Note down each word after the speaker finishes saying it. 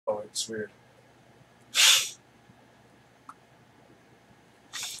It's weird.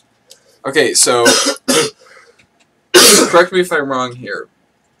 Okay, so correct me if I'm wrong here,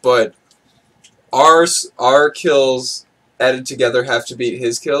 but our kills added together have to beat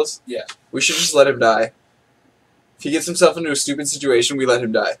his kills? Yeah. We should just let him die. If he gets himself into a stupid situation, we let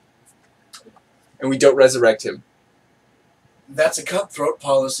him die. And we don't resurrect him. That's a cutthroat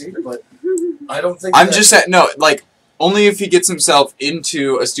policy, but I don't think I'm just saying, no, like, only if he gets himself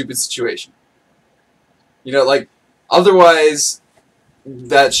into a stupid situation. You know, like, otherwise,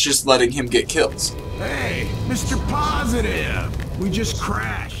 that's just letting him get kills. Hey, Mr. Positive! We just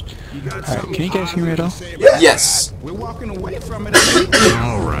crashed. You got something can you guys hear me at all? Yeah. Yes. We're walking away from it.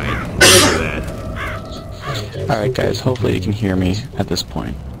 Alright, look at that. Alright guys, hopefully you can hear me at this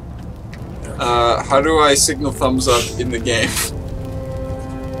point. How do I signal thumbs up in the game?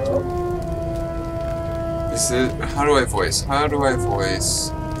 Is it... How do I voice? How do I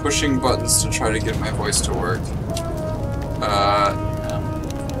voice? Pushing buttons to try to get my voice to work.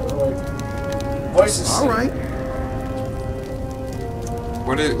 Voices. Alright.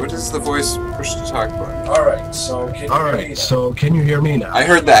 What is the voice push to talk button? Alright, so can you hear me Alright, now? so can you hear me now? I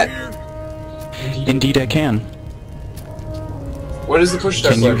heard that. Indeed I can. What is the push to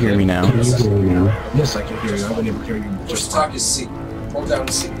talk Can you button? hear me now? Yes, I can hear you. I've been able to hear you Push just to talk is C. Hold down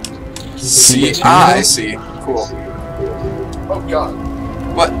C. See? Ah, I see. Cool. Oh god.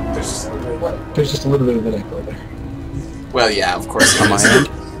 What? There's just a little bit of what? There's just a little bit of an echo there. Well, yeah, of course. On my end?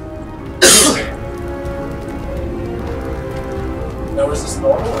 Now is this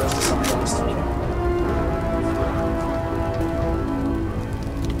normal or is this something else?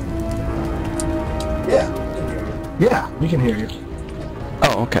 Yeah, we can hear you. Yeah, we can hear you.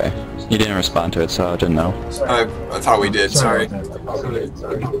 Oh, okay. You didn't respond to it, so I didn't know. I thought we did, sorry. about that.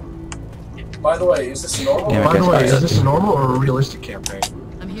 Sorry. By the way, is this normal? Yeah, By the way, guess- is this a normal or a realistic campaign?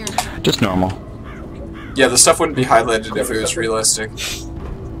 I'm here. Just normal. Yeah, the stuff wouldn't be highlighted if it was realistic. Yeah,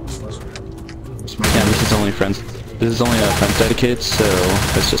 this is only friends. This is only friends dedicated, so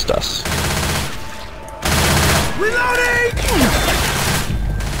it's just us. Reloading!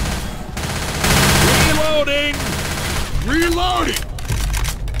 Reloading! Reloading!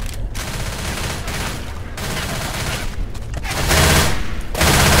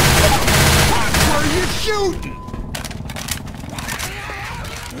 Where are you shooting?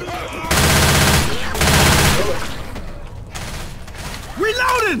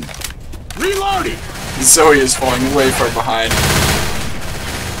 Reloading! Reloading! Zoe is falling way far behind.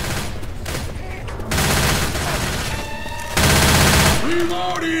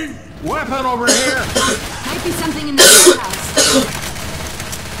 Reloading! Weapon over here! Might be something in the house.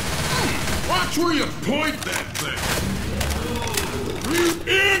 Watch where you point that thing!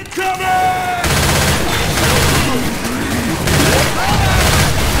 Incoming!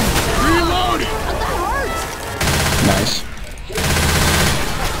 Reloading! Nice.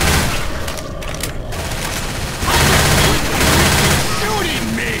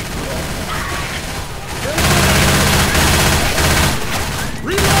 Shooting me!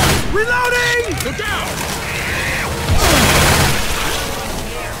 Reloading! Reloading! Look out!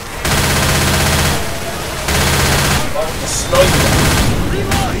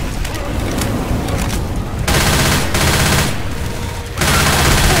 Reloading!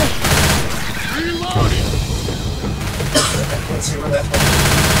 Reloading! Let's see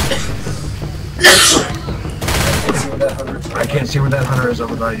where that hunter. I can't see where that hunter is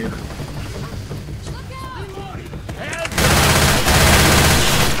over by you.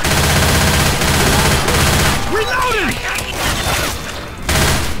 Reloading!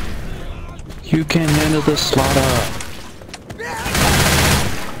 You can handle the slaughter.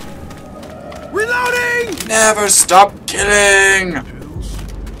 Reloading! Never stop killing!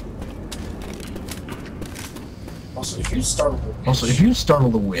 Also, if you startle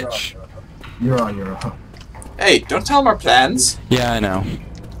the witch, You're on your own. Hey, don't tell him our plans. Yeah, I know.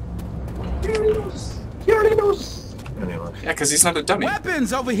 He already knows. Anyway. Yeah, because he's not a dummy.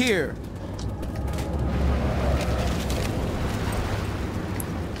 Weapons over here!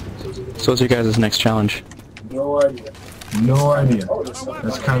 So what's your guys' next challenge? no idea. No idea. Oh, there's another,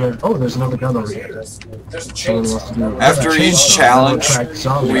 That's kind of. Oh, there's another gun over here. there's a Someone wants to do. chainsaw. After Yeah, each chainsaw. challenge, Track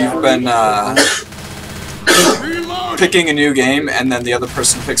zombie. we've been Reloading! picking a new game, and then the other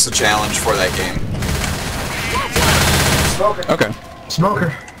person picks a challenge for that game. Smoker. Okay.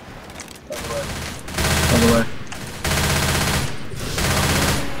 Smoker. By the way.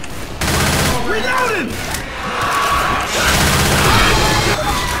 Reloading!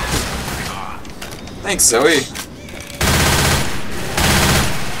 Thanks, Zoe.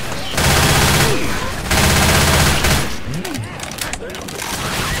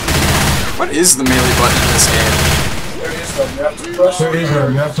 What is the melee button in this game? There is though. You have to press. There is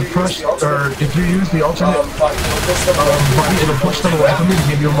you have to push, or if you use the alternate button, it'll push them away from you to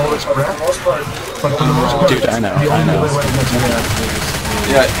give you a moment's breath. But for the most part, Dude, I know, the I only know. way to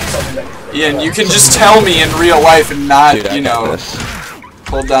Yeah, Ian, you can just tell me in real life and not, Dude, I you got know, this.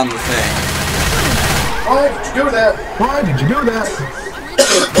 hold down the thing. Why did you do that? Why did you do that?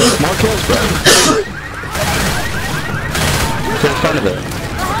 More kills, bro. For the fun of it.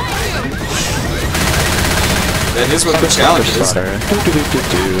 That is what the challenge is. Slaughter.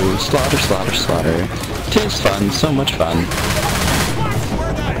 Do. Slaughter, slaughter, slaughter. Tis fun, so much fun.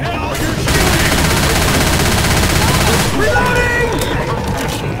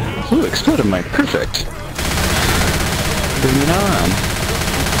 Ooh, exploded my perfect. Bring it on.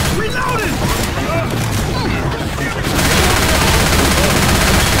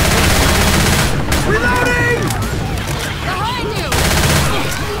 Behind you!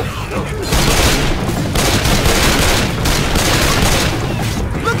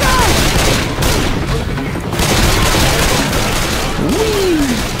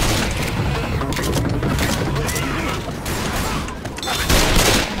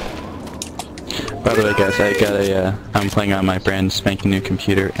 By the way, guys, I got a, I'm playing on my brand spanking new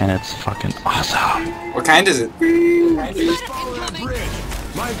computer, and it's fucking awesome. What kind is it?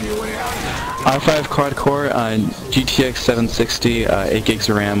 i5 quad core, GTX 760, 8 gigs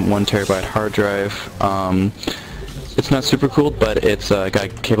of RAM, 1 terabyte hard drive. It's not super cool, but it's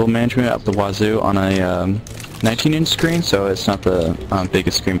got cable management up the wazoo on a 19-inch screen, so it's not the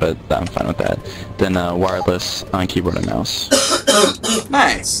biggest screen, but I'm fine with that. Then wireless on keyboard and mouse.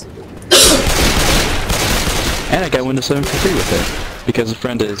 Nice. And I got Windows 7 for free with it, because a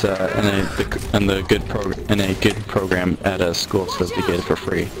friend is in a good program at a school, so they get it for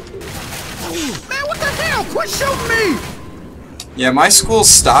free. Man, what the hell? Quit shooting me! Yeah, my school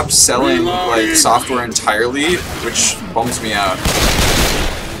stopped selling like software entirely, which bums me out.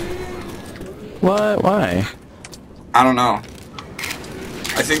 What? Why? I don't know.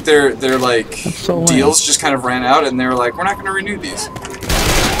 I think their like so lame. deals just kind of ran out, and they were like, "We're not going to renew these."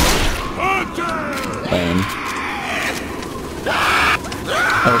 Lame.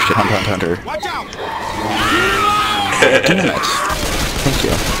 Oh shit! Hunter. Watch out! Damn it! Thank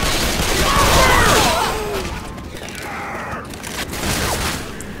you.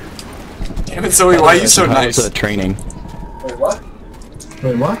 Damn it, Zoe! Why are you so How nice? was training? Wait, what?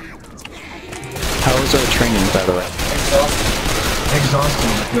 Wait, what? How was training, by the way?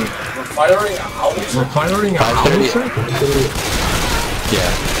 Exhausting. Good. We're firing out. We're firing out. 5:30.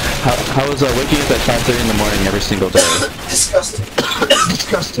 Yeah. How was waking up at 5:30 in the morning every single day? Disgusting.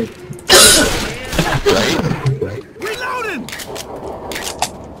 Disgusting. Right? Reloading!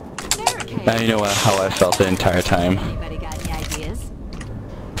 Now you know how I felt the entire time. Anybody got any ideas?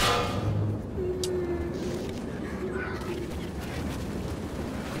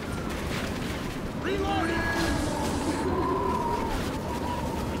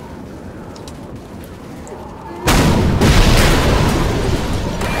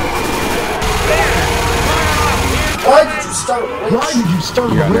 Why did you start with Why did you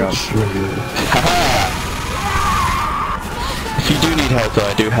start You're on your with If you do need help, though,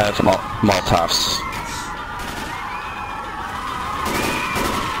 I do have Molotovs.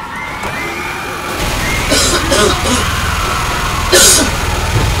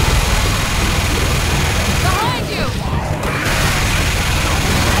 Behind you!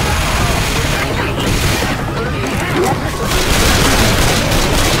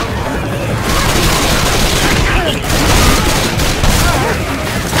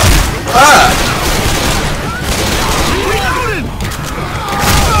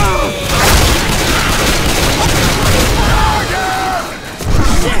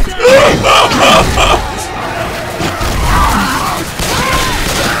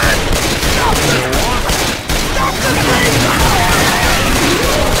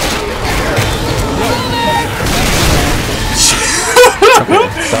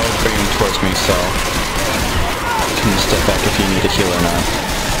 Okay, that was bringing towards me, so can you step back if you need a heal or not?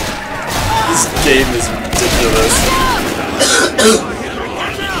 This game is ridiculous.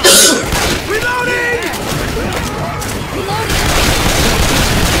 Reloading!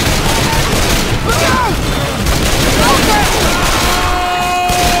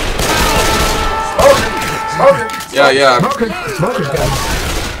 Smoking. Yeah. Smokers, guys.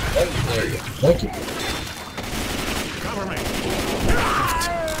 There you go. Thank you.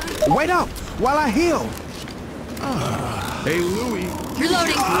 Wait up while I heal. Hey, Louie.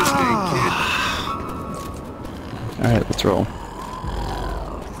 Reloading! Alright, let's roll.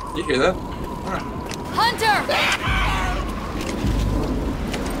 You hear that? Hunter!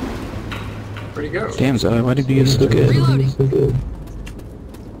 pretty go. Damn, Zoe, why did you get so good? Reloading.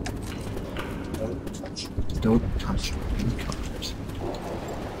 Don't touch.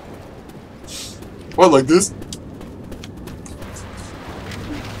 What, like this?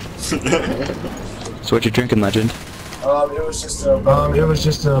 So what you drinking, Legend? It was just a. It was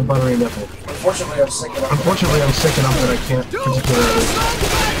just a buttery nipple. Unfortunately, I'm sick enough. Unfortunately, I'm sick enough that I can't particularly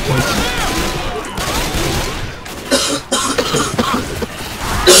taste it.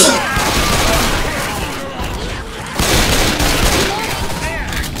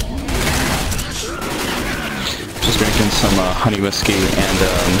 Just drinking some honey whiskey and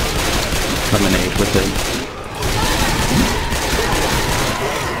lemonade with it.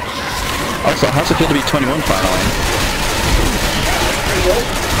 Also, how's it feel to be 21 finally?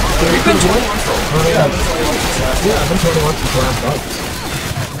 We've been 21 for a while. Yeah, I've been 21 since last August.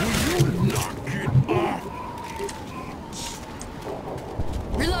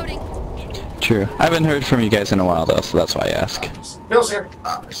 Reloading. True. I haven't heard from you guys in a while though, so that's why I ask. Bill's here.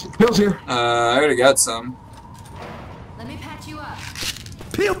 Bill's here. I already got some. Let me patch you up.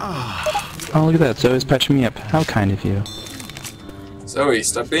 Oh, look at that. Zoe's patching me up. How kind of you. Zoe,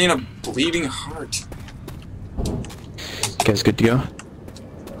 stop being a bleeding heart. You guys good to go?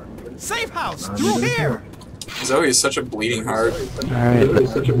 Safe house, through here. Zoe is such a bleeding heart. Alright.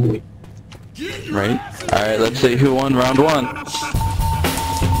 Right? Alright, let's see who won round one.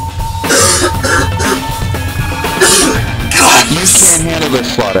 God, You can't handle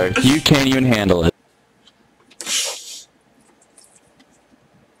this, Slaughter. You can't even handle it.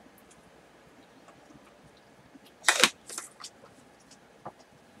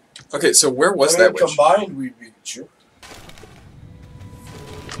 Okay, so where was that witch? Combined, we beat you.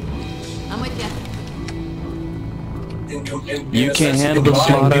 I'm with you. You can't handle the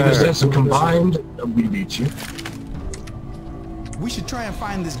Combined, in a Slaughter. sense of combined, we beat you. We should try and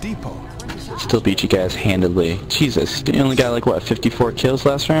find this depot. Still beat you guys handedly. Jesus, you only got like what, 54 kills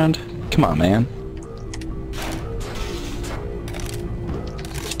last round? Come on, man.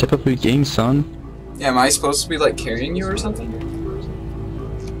 Step up your game, son. Yeah, am I supposed to be like carrying you or something?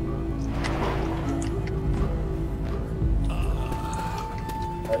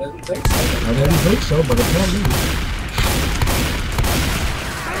 I didn't think so, but it can be.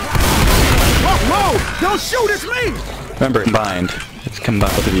 Whoa, whoa! Don't shoot, it's me! Remember, combined. It's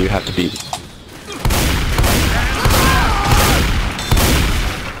combined. Both of you have to beat.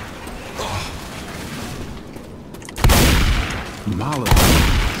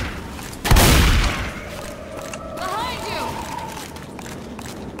 Behind you.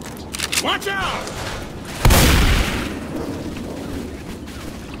 Watch out!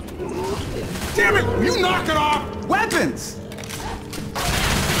 Damn it! You knock it off! Weapons!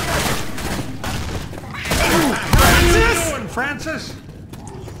 Francis?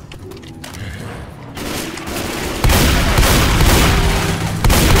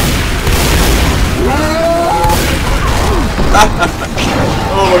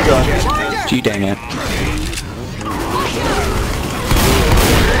 Oh my god. Gee dang it.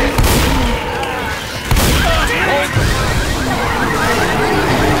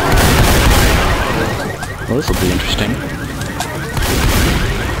 Well, this will be interesting.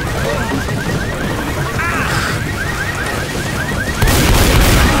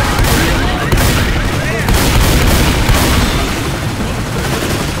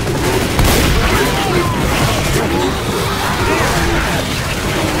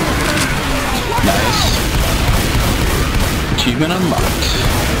 Nice. Achievement unlocked.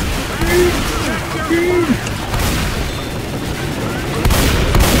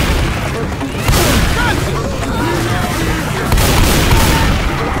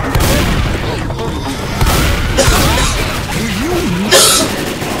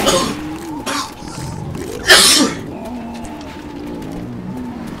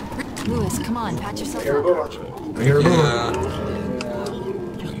 Lewis, come on, patch yourself Here up. we go. Here we go.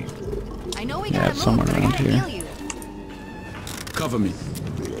 I know we Yeah, gotta it's somewhere move, but I around gotta here. heal you. Cover me.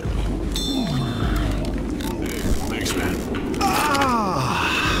 Thanks, man.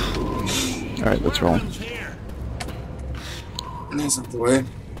 Alright, let's roll. That's not the way.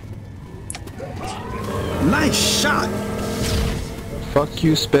 Nice shot! Fuck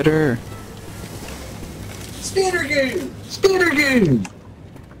you, Spitter. Speeder game! Speeder game!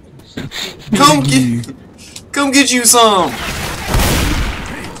 Come get you some.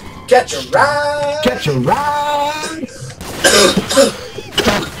 Catch a ride! Catch a ride!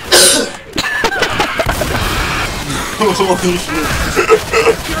 Holy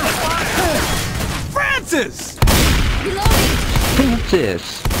shit. Francis! Reloading.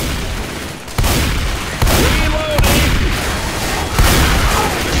 Francis.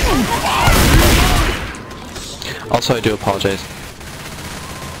 Also, I do apologize.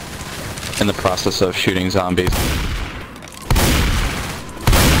 In the process of shooting zombies.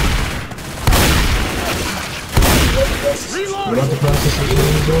 We're not the process of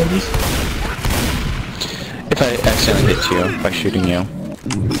shooting zombies? If I accidentally hit you by shooting you.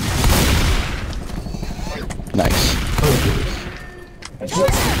 Nice.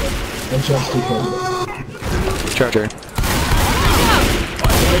 One shot's too close. Charger.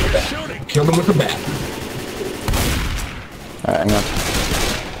 Killed him with the bat. Alright, I'm gonna...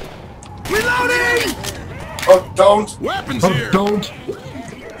 Reloading! Oh, don't! Weapons Oh, here! don't!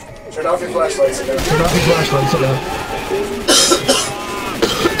 Turn off your flashlights again. Turn off your flashlights now.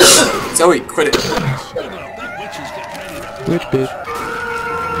 Zoe, quit it. Which bitch?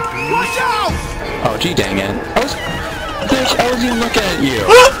 Watch out! Oh, gee dang it. Bitch, I wasn't even looking at you.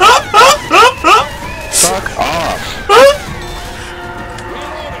 Fuck off.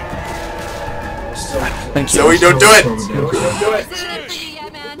 Thank you. Zoe, don't do it! Don't do it! This isn't for you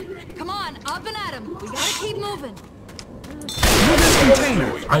yet, man. Come on, up and at him. We gotta keep moving.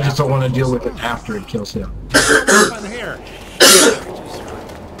 I just don't want to deal with it after it kills him. Here.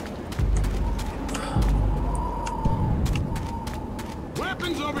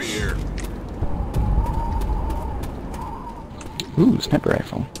 Weapons over here. Ooh, sniper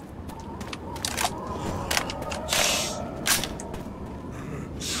rifle.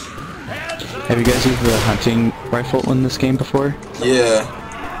 Have you guys used the hunting rifle in this game before? Yeah.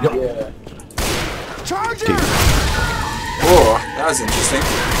 Yep. Charger! Dude. Oh, that was interesting.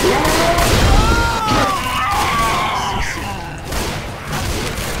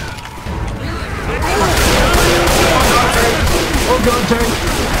 Oh god, tank!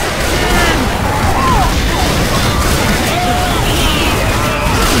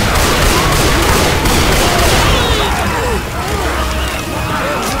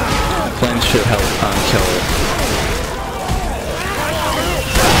 Planes should help kill it.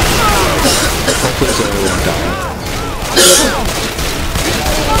 Hopefully Zoe won't die.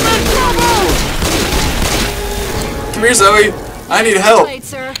 Come here, Zoe. I need help. Late,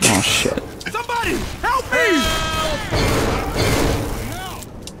 sir. Oh shit. Somebody, help me!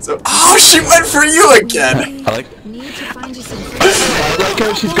 So, oh, she went for you again. I like Need to find you some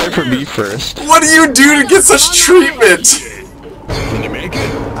how she's going for me first. What do you do to get such treatment? Can you make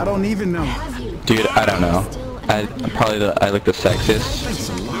it? I don't even know. Dude, I don't know. I look the sexiest.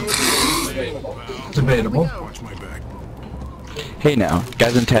 Debatable. Watch my back. Hey now,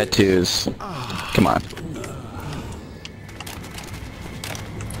 guys in tattoos. Come on.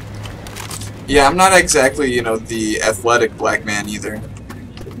 Yeah, I'm not exactly, you know, the athletic black man either.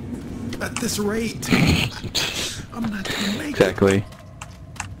 At this rate, I'm not gonna make it. Exactly.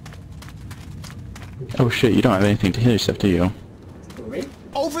 Oh shit, you don't have anything to heal yourself, do you?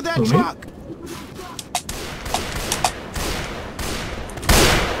 Over that Who, me? truck!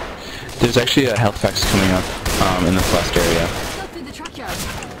 There's actually a health packs coming up in this last area. Let's go through the truck yard.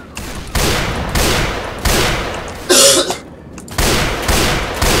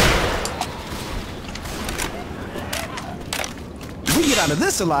 If we get out of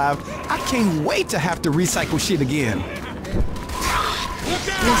this alive, I can't wait to have to recycle shit again.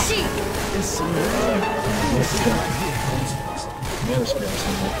 You'll see. Man, this guy's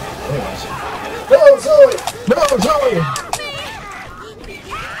in there. Anyways. No, Zoe! No, Zoe!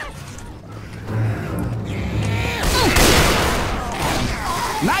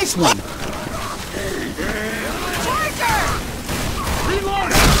 Nice one!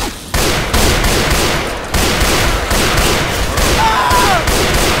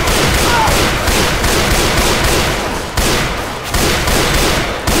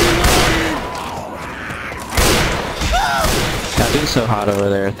 Not doing so hot over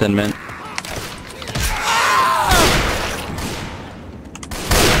there, Thin Mint.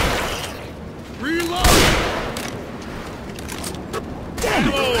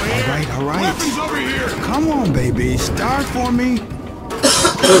 All right. Weapons over here. Come on, baby. Start for me.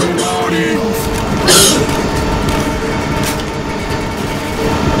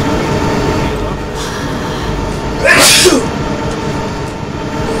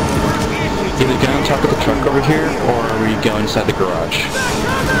 Either get on top of the truck over here, or are we go inside the garage?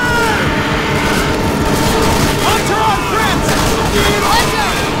 Hunter on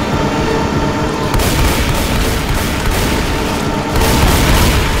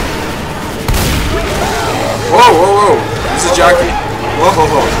Whoa, whoa, whoa. This is jockey. Whoa, whoa,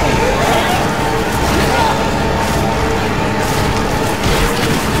 whoa.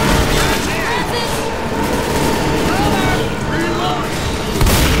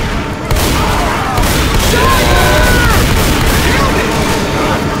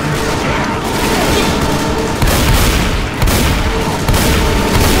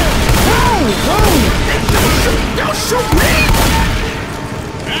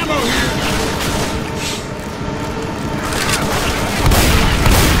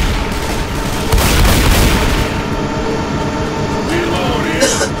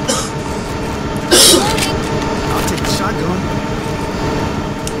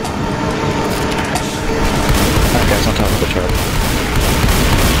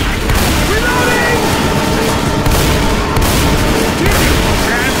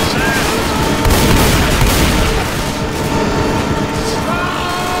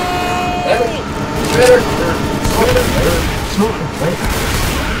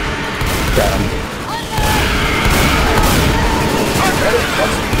 Got him.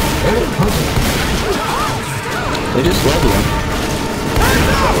 They just love you.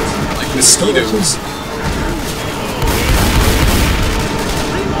 Like mosquitoes.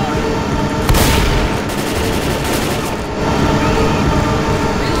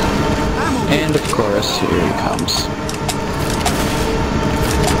 And of course, here he comes.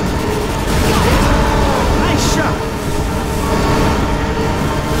 Nice shot.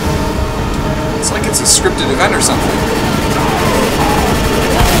 It's like it's a scripted event or something.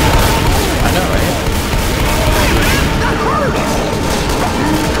 I know, right?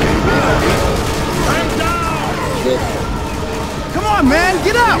 Come on, man,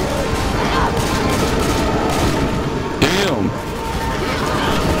 get up. Damn.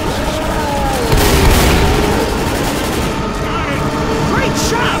 Great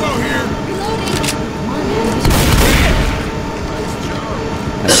shot.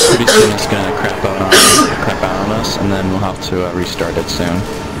 And pretty soon it's gonna crap out on us, and then we'll have to restart it soon.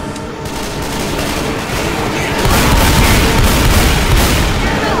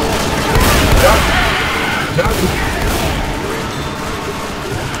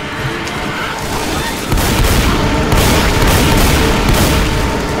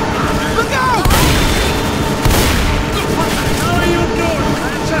 Look out. How are you doing,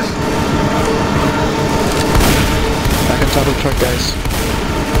 Francis? Back on top of the truck, guys.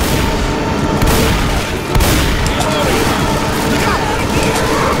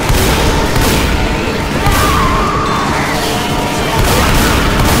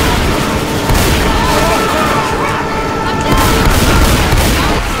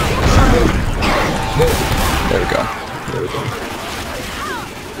 There we go.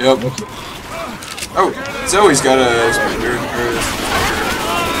 Yep. Oh, Zoe's got a speeder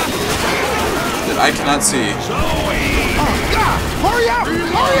that I cannot see. Oh, God. Hurry up.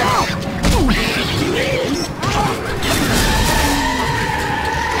 Hurry up.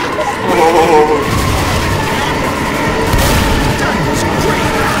 Oh.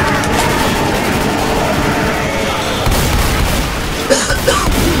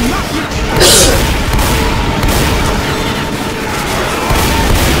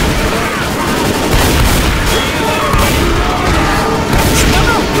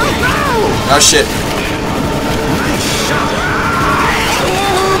 Oh shit.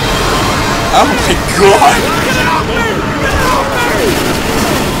 Oh my god.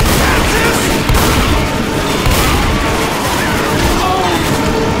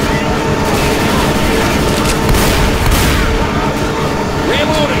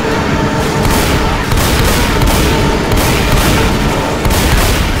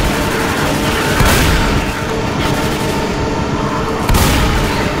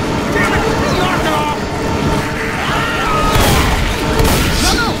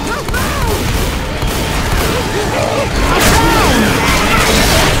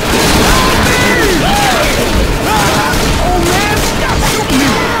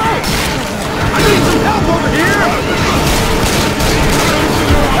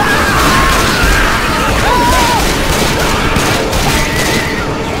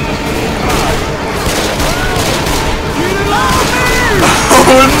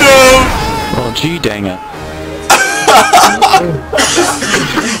 Oh no! Well, gee dang it.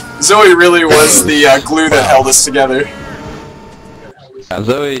 Zoe really was the glue that held us together. Yeah,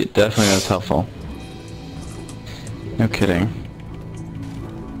 Zoe definitely was helpful. No kidding.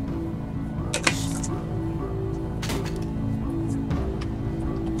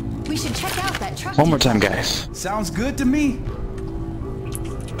 We should check out that truck. One more time, guys. Sounds good to me.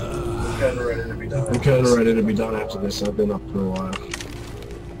 I'm kind of ready to be done. I'm kind of ready to be done after this. I've been up for a while.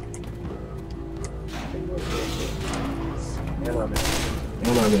 And I'm in.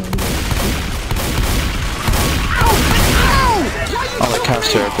 And I'm in. All that cough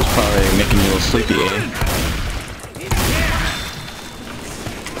syrup is probably making you a little sleepy, eh?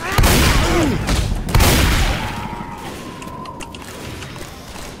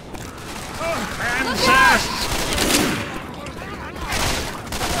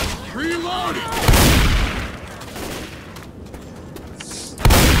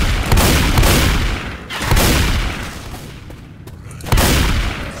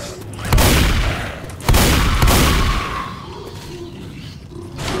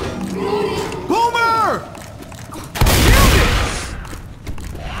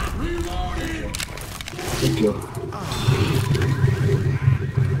 Thank you.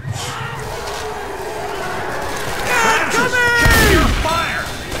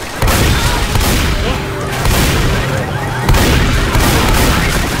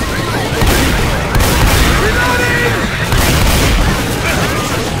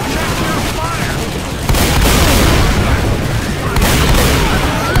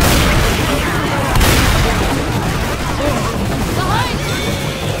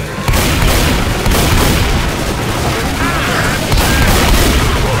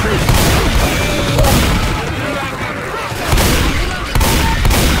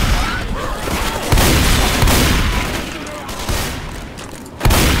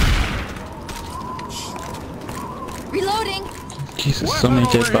 Jesus, so many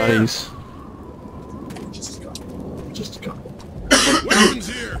dead bodies. Just a couple. Weapons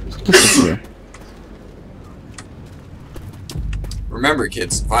here. Disappear. Remember,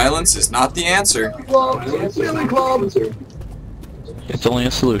 kids, violence is not the answer. Billy Club! It's only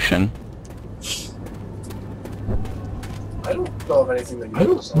a solution. I don't know of anything that you I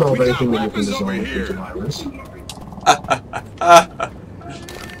don't know of We got anything that you can weapons dissolve over with here. violence.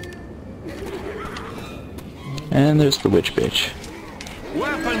 And there's the witch bitch.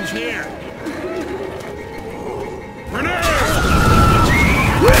 Weapons here. Grenade!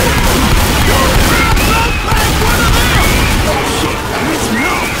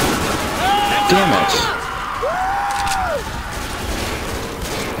 Damn it!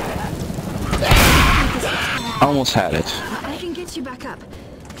 Almost had it. I can get you back up.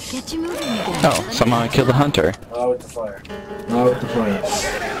 Get you moving again. Oh, somehow I killed the hunter. with the fire. Now with the fire.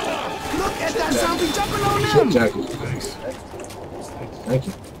 Look at that zombie jumping on them! Exactly. Thank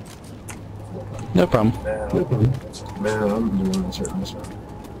you. No problem. Man, I'm doing uncertain this one.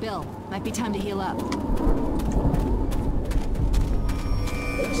 Bill, might be time to heal up.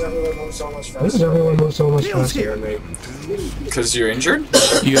 Why does everyone move so much Why does faster? everyone move so much Bill's faster here. than me? Because you're injured?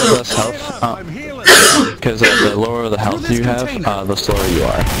 You have less health. I'm healing. Because the lower the health you have, the slower you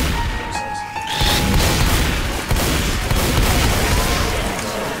are.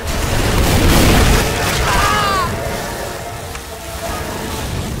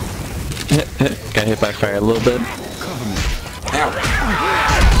 Got hit by fire a little bit. Ow.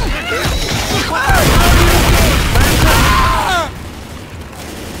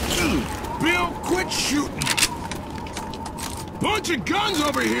 Bill, quit shooting. Bunch of guns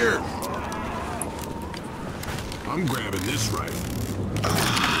over here. I'm grabbing this rifle.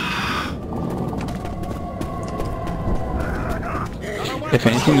 If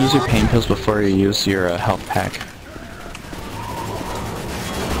anything, use your pain pills before you use your health pack.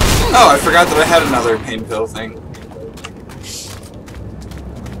 Oh, I forgot that I had another pain pill thing.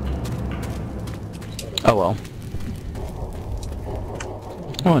 Oh well.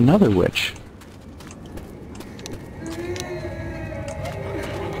 Oh, another witch.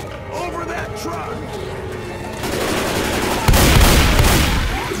 Over that truck.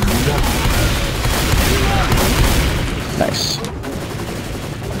 Nice.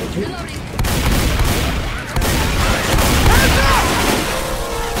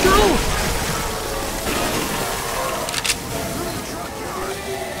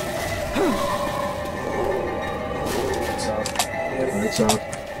 Lights out.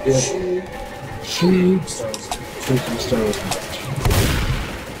 If she freaking stars.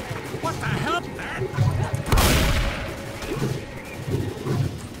 What the hell?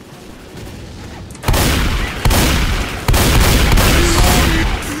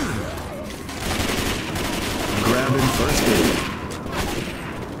 Grabbing first aid.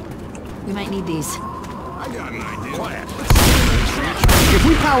 We might need these. I got an idea. Quiet. If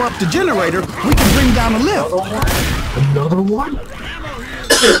we power up the generator, we can bring down the lift. Another one?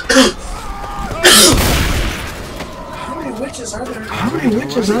 How many witches are there? How many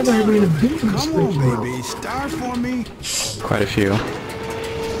witches are there going to be in this Come thing? on, baby. Star for me. Quite a few.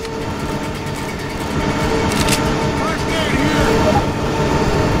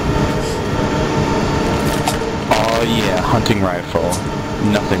 Oh yeah, hunting rifle.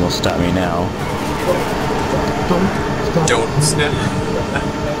 Nothing will stop me now. Don't snap.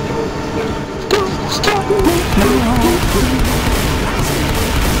 Stop me now.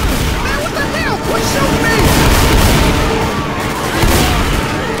 What the hell? Quit shooting me!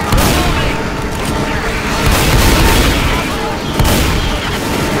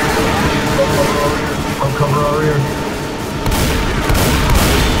 I'll cover our rear.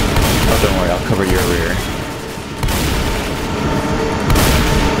 Oh, don't worry, I'll cover your rear.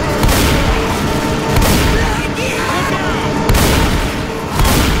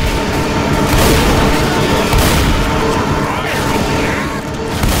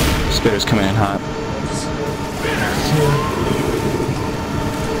 Spitter's coming in hot.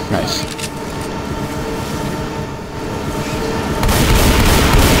 Nice.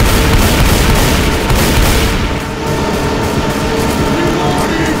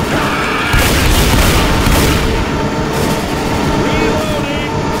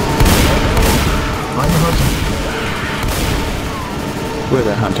 I'm the hunter. Where's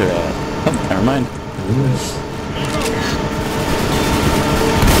that hunter at? Oh, never mind.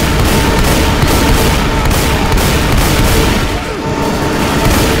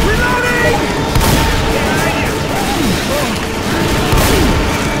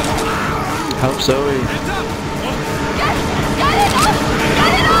 Help Zoe. Get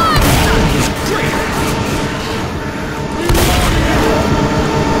it on!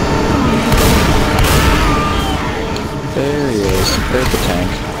 There's the tank.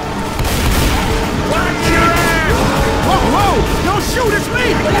 Watch your ass! Whoa, whoa! Don't shoot, it's me!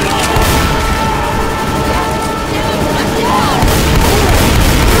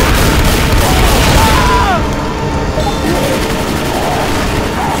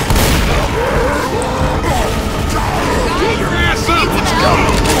 Get your ass up! Let's go!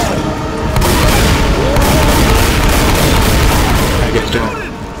 How you guys doing?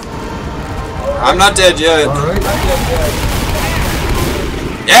 I'm not dead yet. Alright.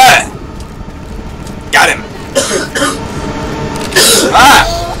 Yeah! Got him!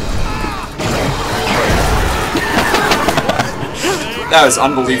 Ah! That was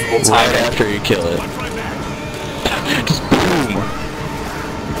unbelievable Right timing. after you kill it. Just boom!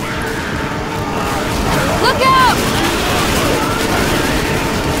 Look out!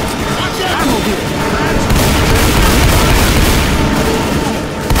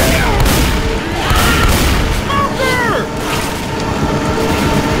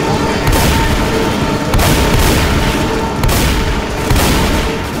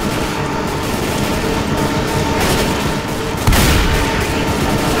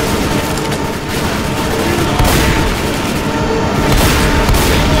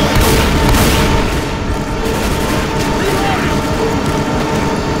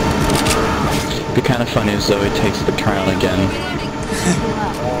 It'd be kind of funny if Zoe takes the crown again.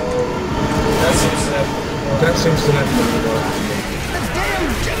 That seems to happen.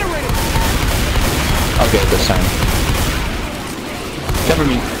 I'll get it this time. Cover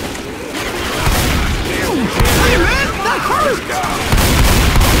me.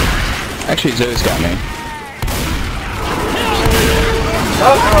 Actually, Zoe's got me.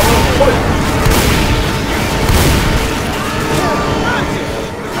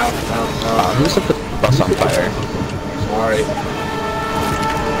 Who set the bus on fire? Sorry.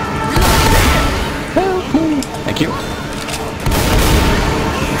 Thank you.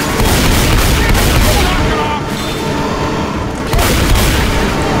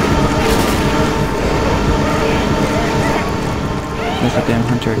 There's that damn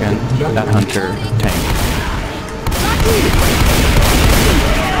hunter again. That hunter tank.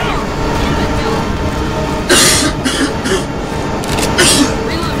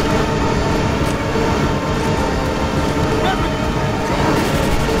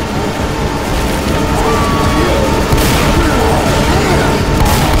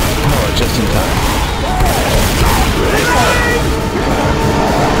 Oh, just in time.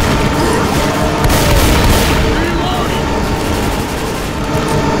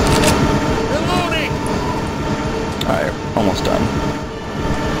 Alright, almost done.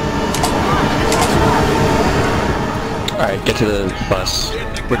 Alright, get to the bus.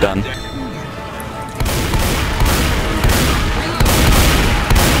 We're done.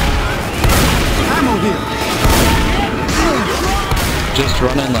 Ammo here! Just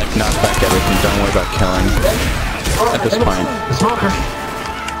run and like knock back everything, don't worry about killing at this point. The smoker.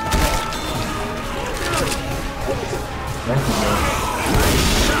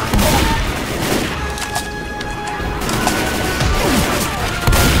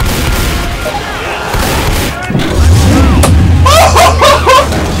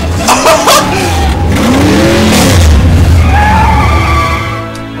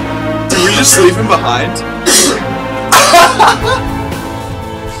 Did we just leave him behind?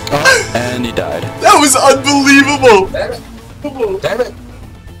 Oh, and he died. That was unbelievable! Damn it. Damn it.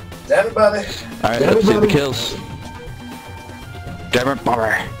 Damn it, buddy. Alright, let's see the kills. Damn it,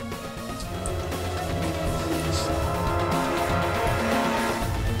 bummer.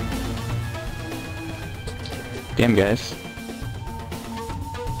 Damn, guys.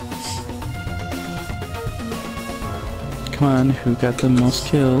 Come on, who got the most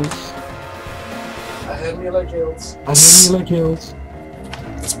kills? I had me like kills. I need you like kills.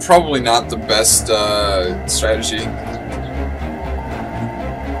 It's probably not the best strategy.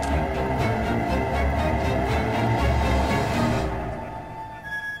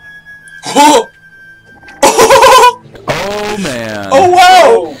 Oh man! Oh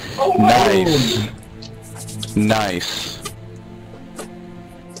wow! Oh, Nice. Nice.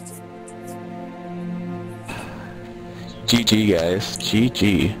 GG, guys.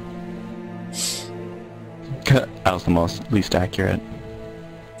 GG. That was the least accurate.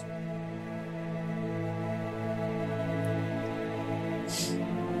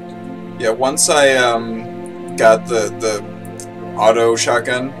 Yeah, once I got the auto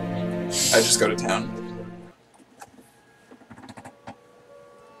shotgun, I just go to town.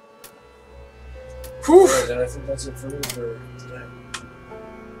 Whew. Alright, then I think that's it for me for today.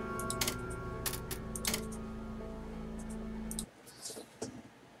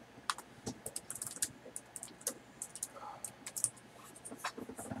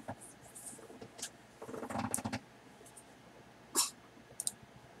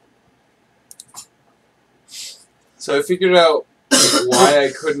 So I figured out why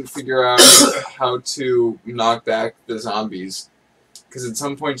I couldn't figure out how to knock back the zombies. Because at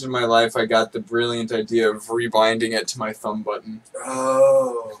some point in my life, I got the brilliant idea of rebinding it to my thumb button.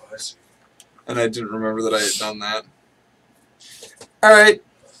 Oh, I see. And I didn't remember that I had done that. Alright.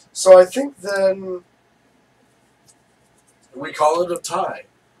 So I think then we call it a tie.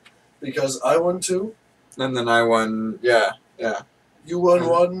 Because I won 2. And then I won, yeah. You won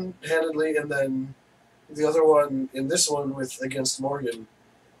 1 handedly, and then the other one in this one against Morgan.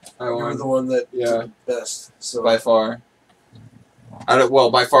 I You were won the one that Yeah. did best. So by far.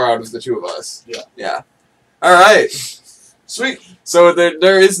 By far out of the 2 of us. Yeah. Yeah. Alright. Sweet. So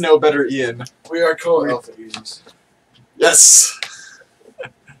there is no better Ian. We are co-alpha users. Yes.